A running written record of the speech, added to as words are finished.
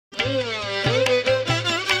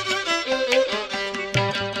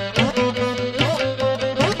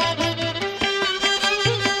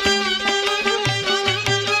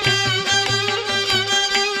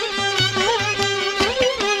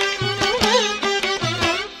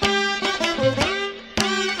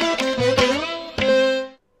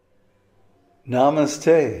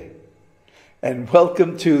Namaste, and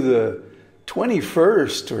welcome to the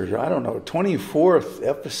 21st, or I don't know, 24th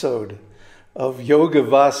episode of Yoga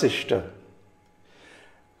Vasishta.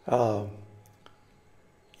 Yoga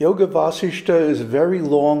Vasishta is a very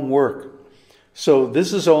long work, so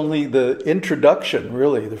this is only the introduction,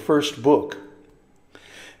 really, the first book.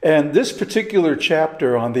 And this particular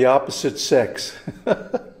chapter on the opposite sex,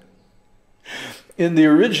 in the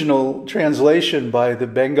original translation by the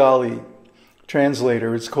Bengali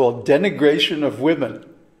translator, it's called Denigration of Women.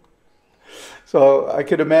 So I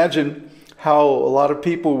could imagine how a lot of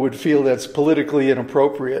people would feel that's politically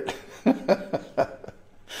inappropriate.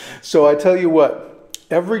 So I tell you what,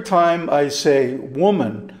 every time I say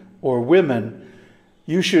woman or women,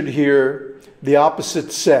 you should hear the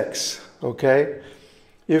opposite sex, okay?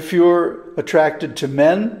 If you're attracted to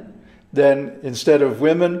men, then instead of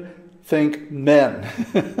women, think men.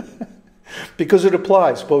 Because it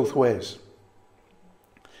applies both ways.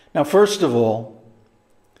 Now, first of all,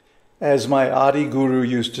 as my Adi Guru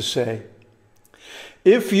used to say,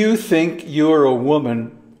 if you think you're a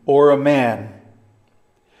woman or a man,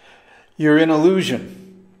 you're in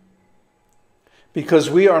illusion. Because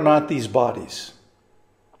we are not these bodies.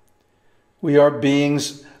 We are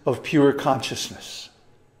beings of pure consciousness.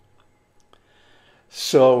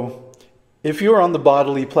 So, if you're on the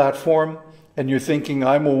bodily platform and you're thinking,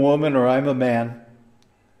 I'm a woman or I'm a man,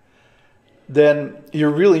 then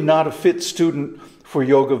you're really not a fit student for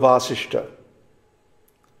Yoga Vasishta.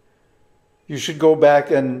 You should go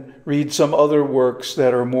back and read some other works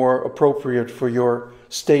that are more appropriate for your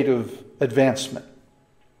state of advancement.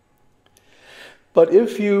 But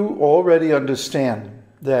if you already understand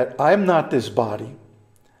that I'm not this body,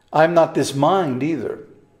 I'm not this mind either,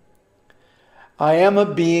 I am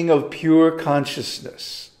a being of pure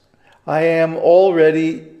consciousness. I am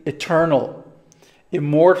already eternal,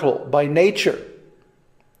 immortal by nature.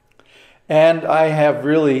 And I have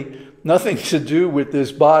really nothing to do with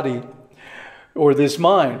this body or this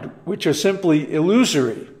mind, which are simply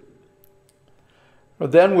illusory.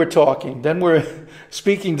 But then we're talking, then we're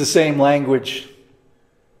speaking the same language.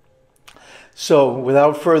 So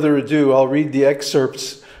without further ado, I'll read the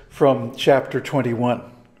excerpts from chapter 21.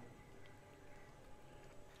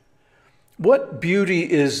 What beauty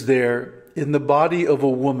is there in the body of a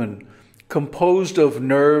woman composed of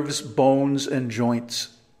nerves, bones, and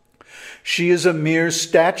joints? She is a mere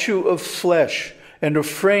statue of flesh and a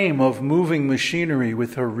frame of moving machinery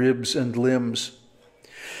with her ribs and limbs.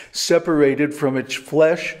 Separated from its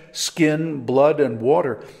flesh, skin, blood, and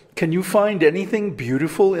water, can you find anything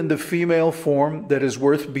beautiful in the female form that is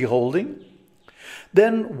worth beholding?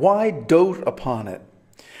 Then why dote upon it?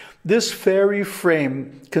 This fairy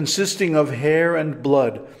frame, consisting of hair and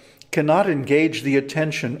blood, cannot engage the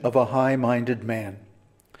attention of a high-minded man.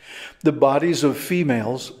 The bodies of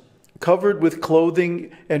females, covered with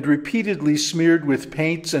clothing and repeatedly smeared with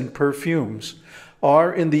paints and perfumes,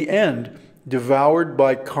 are in the end devoured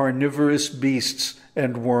by carnivorous beasts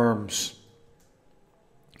and worms.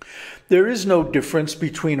 There is no difference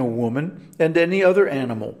between a woman and any other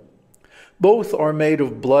animal. Both are made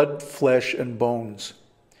of blood, flesh, and bones.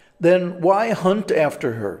 Then why hunt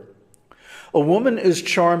after her? A woman is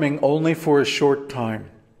charming only for a short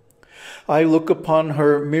time. I look upon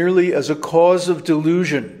her merely as a cause of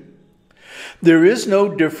delusion. There is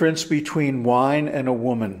no difference between wine and a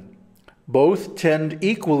woman. Both tend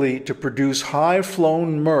equally to produce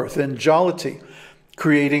high-flown mirth and jollity,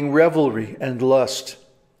 creating revelry and lust.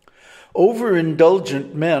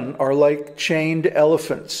 Overindulgent men are like chained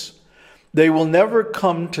elephants. They will never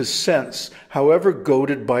come to sense, however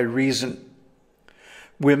goaded by reason.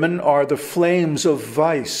 Women are the flames of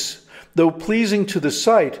vice. Though pleasing to the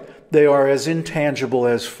sight, they are as intangible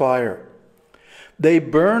as fire. They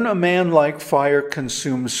burn a man like fire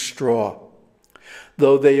consumes straw.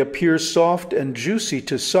 Though they appear soft and juicy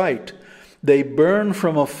to sight, they burn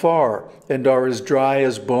from afar and are as dry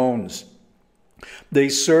as bones. They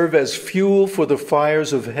serve as fuel for the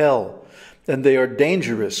fires of hell, and they are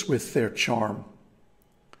dangerous with their charm.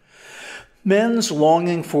 Men's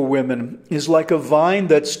longing for women is like a vine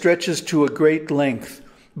that stretches to a great length,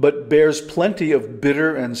 but bears plenty of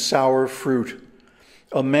bitter and sour fruit.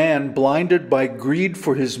 A man blinded by greed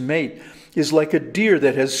for his mate is like a deer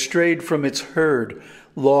that has strayed from its herd,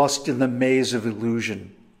 lost in the maze of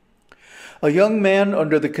illusion. A young man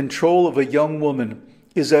under the control of a young woman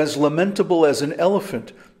is as lamentable as an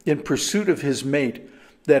elephant in pursuit of his mate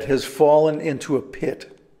that has fallen into a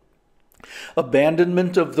pit.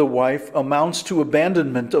 Abandonment of the wife amounts to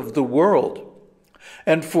abandonment of the world,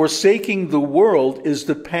 and forsaking the world is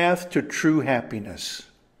the path to true happiness.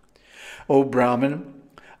 O Brahman,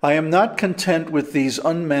 I am not content with these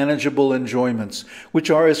unmanageable enjoyments, which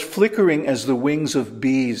are as flickering as the wings of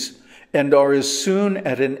bees, and are as soon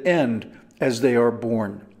at an end as they are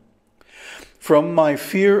born. From my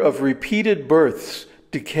fear of repeated births,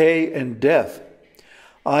 decay, and death,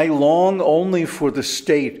 I long only for the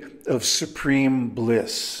state of supreme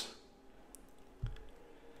bliss.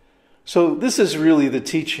 So this is really the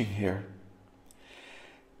teaching here.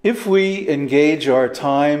 If we engage our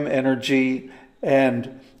time, energy,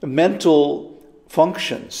 and mental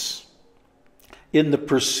functions in the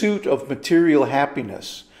pursuit of material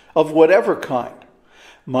happiness, of whatever kind,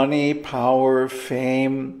 money, power,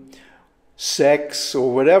 fame, sex,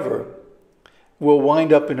 or whatever, we'll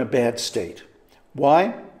wind up in a bad state.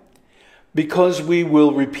 Why? Because we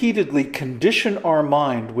will repeatedly condition our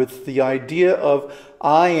mind with the idea of,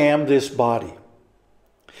 I am this body.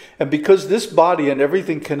 And because this body and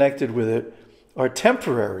everything connected with it are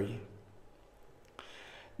temporary,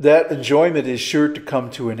 that enjoyment is sure to come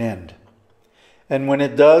to an end. And when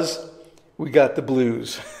it does, we got the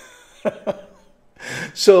blues.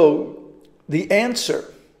 So the answer,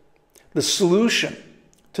 the solution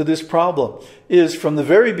to this problem is, from the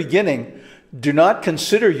very beginning, do not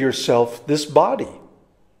consider yourself this body.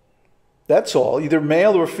 That's all, either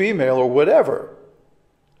male or female or whatever.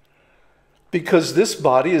 Because this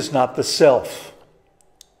body is not the self.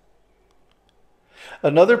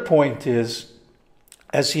 Another point is,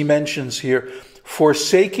 as he mentions here,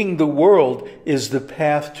 forsaking the world is the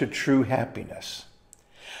path to true happiness.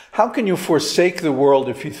 How can you forsake the world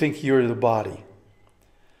if you think you're the body?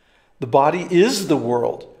 The body is the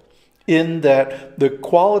world, in that the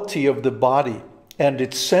quality of the body and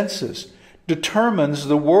its senses determines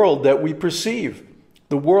the world that we perceive,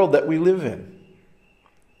 the world that we live in.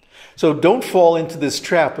 So don't fall into this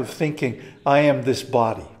trap of thinking, I am this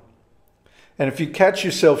body. And if you catch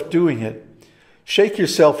yourself doing it, shake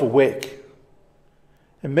yourself awake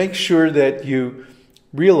and make sure that you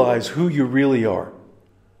realize who you really are.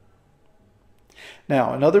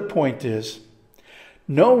 Now, another point is,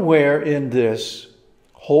 nowhere in this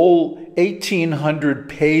whole 1,800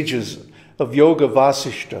 pages of Yoga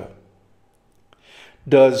Vasishta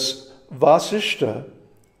does Vasishta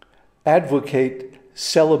advocate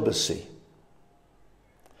celibacy.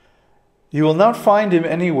 You will not find him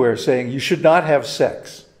anywhere saying you should not have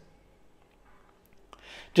sex.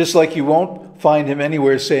 Just like you won't find him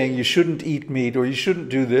anywhere saying you shouldn't eat meat, or you shouldn't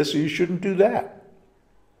do this, or you shouldn't do that.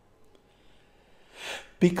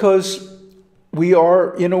 Because we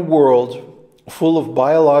are in a world full of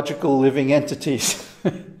biological living entities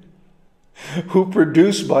who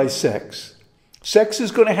produce by sex. Sex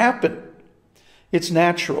is going to happen. It's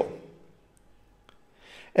natural.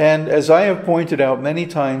 And as I have pointed out many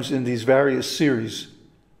times in these various series,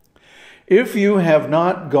 if you have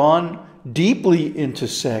not gone deeply into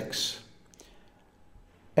sex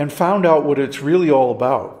and found out what it's really all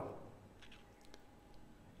about,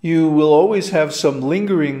 you will always have some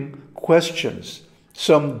lingering questions,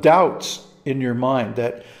 some doubts in your mind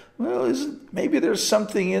that, well, maybe there's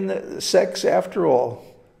something in the sex after all.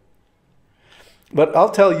 But I'll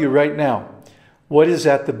tell you right now, what is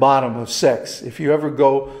at the bottom of sex, if you ever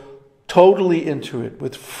go totally into it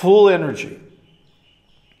with full energy?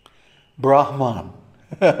 Brahman.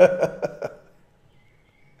 I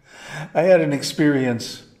had an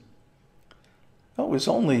experience, it was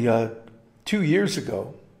only 2 years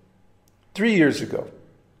ago, 3 years ago,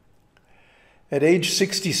 at age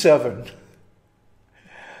 67,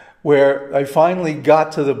 where I finally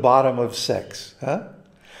got to the bottom of sex.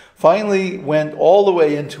 Finally went all the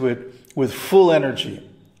way into it with full energy.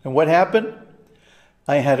 And what happened?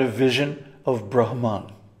 I had a vision of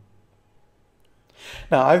Brahman.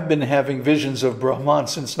 Now, I've been having visions of Brahman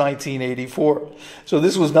since 1984, so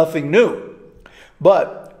this was nothing new.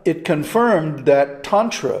 But it confirmed that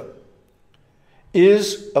Tantra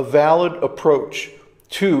is a valid approach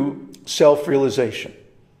to self-realization.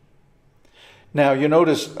 Now, you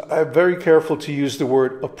notice I'm very careful to use the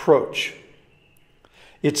word approach.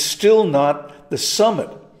 It's still not the summit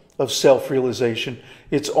of self-realization.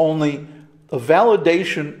 It's only a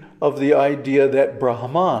validation of the idea that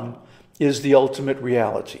Brahman is the ultimate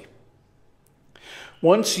reality.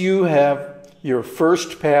 Once you have your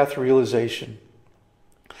first path realization,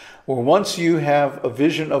 or once you have a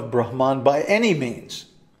vision of Brahman by any means,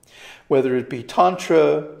 whether it be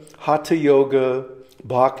Tantra, Hatha Yoga,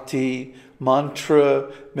 Bhakti,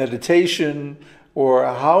 mantra, meditation, or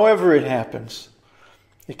however it happens,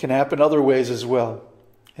 it can happen other ways as well,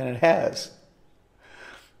 and it has,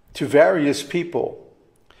 to various people.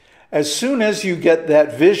 As soon as you get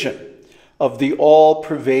that vision of the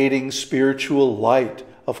all-pervading spiritual light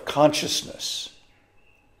of consciousness,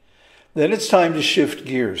 Then it's time to shift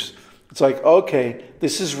gears. It's like, okay,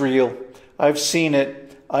 this is real. I've seen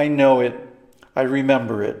it. I know it. I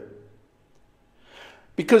remember it.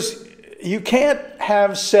 Because you can't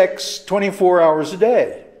have sex 24 hours a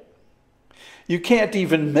day. You can't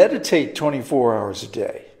even meditate 24 hours a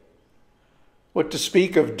day. What to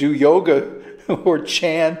speak of do yoga or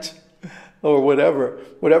chant or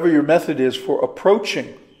whatever your method is for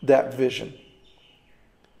approaching that vision.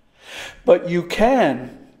 But you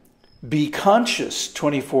can be conscious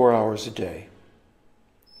 24 hours a day.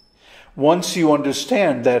 Once you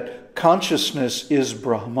understand that consciousness is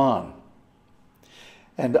Brahman,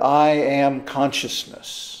 and I am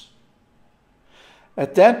consciousness.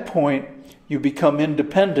 At that point, you become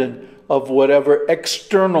independent of whatever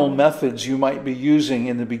external methods you might be using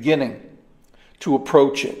in the beginning to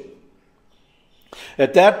approach it.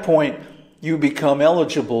 At that point, you become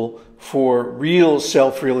eligible for real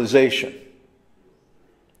self-realization.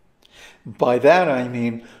 By that I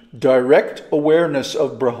mean direct awareness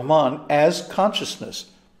of Brahman as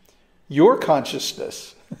consciousness. Your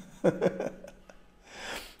consciousness.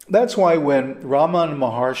 That's why when Ramana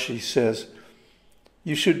Maharshi says,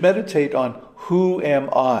 you should meditate on who am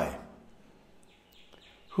I?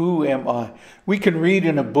 Who am I? We can read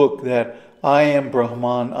in a book that I am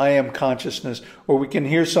Brahman, I am consciousness, or we can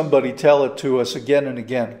hear somebody tell it to us again and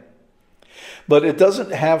again. But it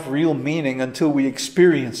doesn't have real meaning until we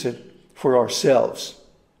experience it for ourselves.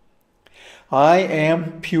 I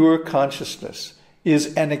am pure consciousness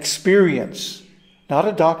is an experience, not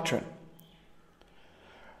a doctrine,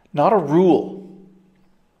 not a rule.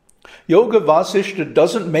 Yoga Vasishta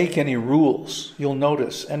doesn't make any rules, you'll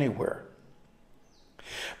notice, anywhere.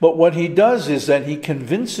 But what he does is that he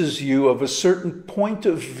convinces you of a certain point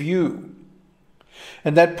of view.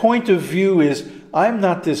 And that point of view is, I'm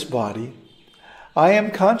not this body. I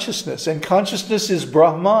am consciousness, and consciousness is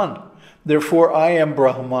Brahman. Therefore, I am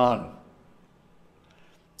Brahman.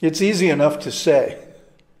 It's easy enough to say,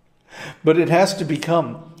 but it has to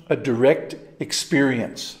become a direct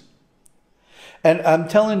experience. And I'm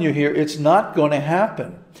telling you here, it's not going to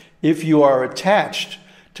happen if you are attached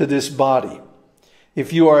to this body,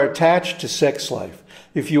 if you are attached to sex life,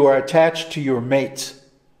 if you are attached to your mate.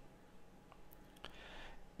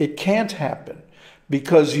 It can't happen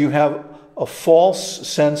because you have a false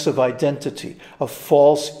sense of identity, a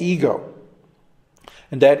false ego.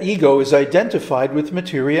 And that ego is identified with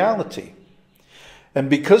materiality. And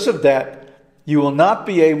because of that, you will not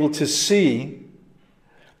be able to see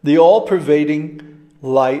the all-pervading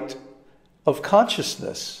light of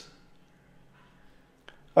consciousness.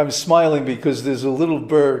 I'm smiling because there's a little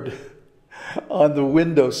bird on the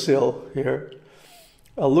windowsill here,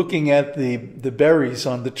 looking at the berries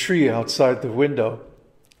on the tree outside the window.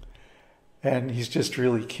 And he's just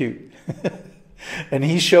really cute. And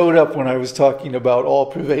he showed up when I was talking about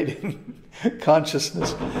all-pervading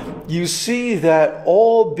consciousness. You see that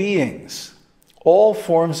all beings, all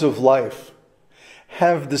forms of life,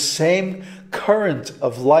 have the same current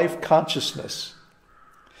of life consciousness.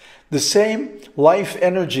 The same life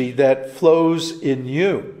energy that flows in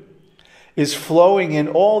you is flowing in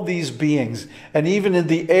all these beings, and even in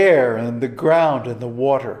the air and the ground and the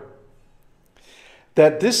water.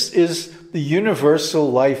 That this is the universal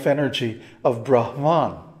life energy of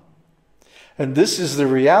Brahman. And this is the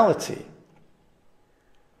reality.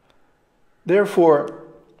 Therefore,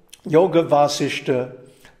 Yoga Vasishta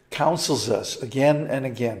counsels us again and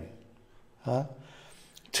again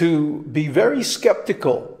to be very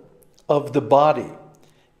skeptical of the body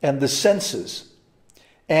and the senses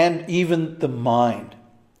and even the mind.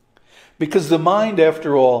 Because the mind,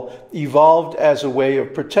 after all, evolved as a way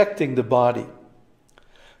of protecting the body.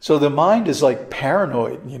 So the mind is like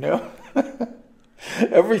paranoid, you know.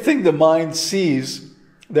 Everything the mind sees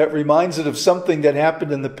that reminds it of something that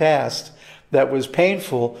happened in the past that was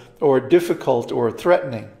painful or difficult or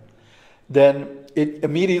threatening, then it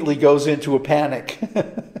immediately goes into a panic.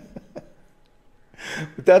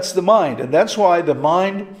 But that's the mind, and that's why the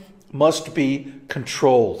mind must be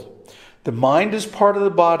controlled. The mind is part of the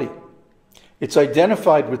body. It's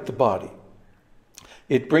identified with the body.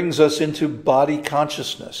 It brings us into body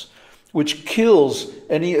consciousness, which kills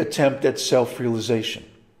any attempt at self-realization.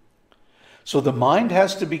 So the mind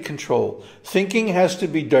has to be controlled. Thinking has to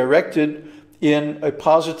be directed in a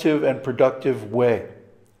positive and productive way.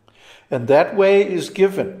 And that way is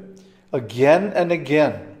given again and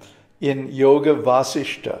again in Yoga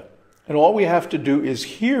Vasishta. And all we have to do is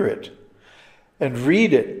hear it and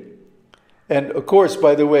read it. And of course,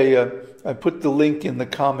 by the way, I put the link in the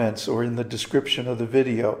comments or in the description of the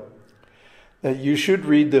video that you should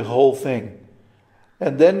read the whole thing.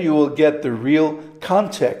 And then you will get the real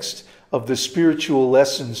context of the spiritual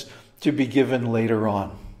lessons to be given later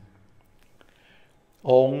on.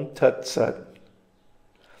 Om Tat Sat.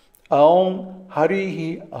 Aum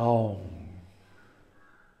Harihi Aum.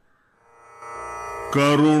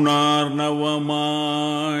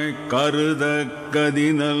 கருணார்ணவமாய் கருதக்கதி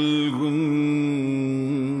நல்கும்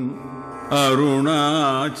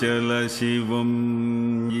அருணாச்சல சிவம்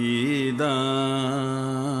ஈதான்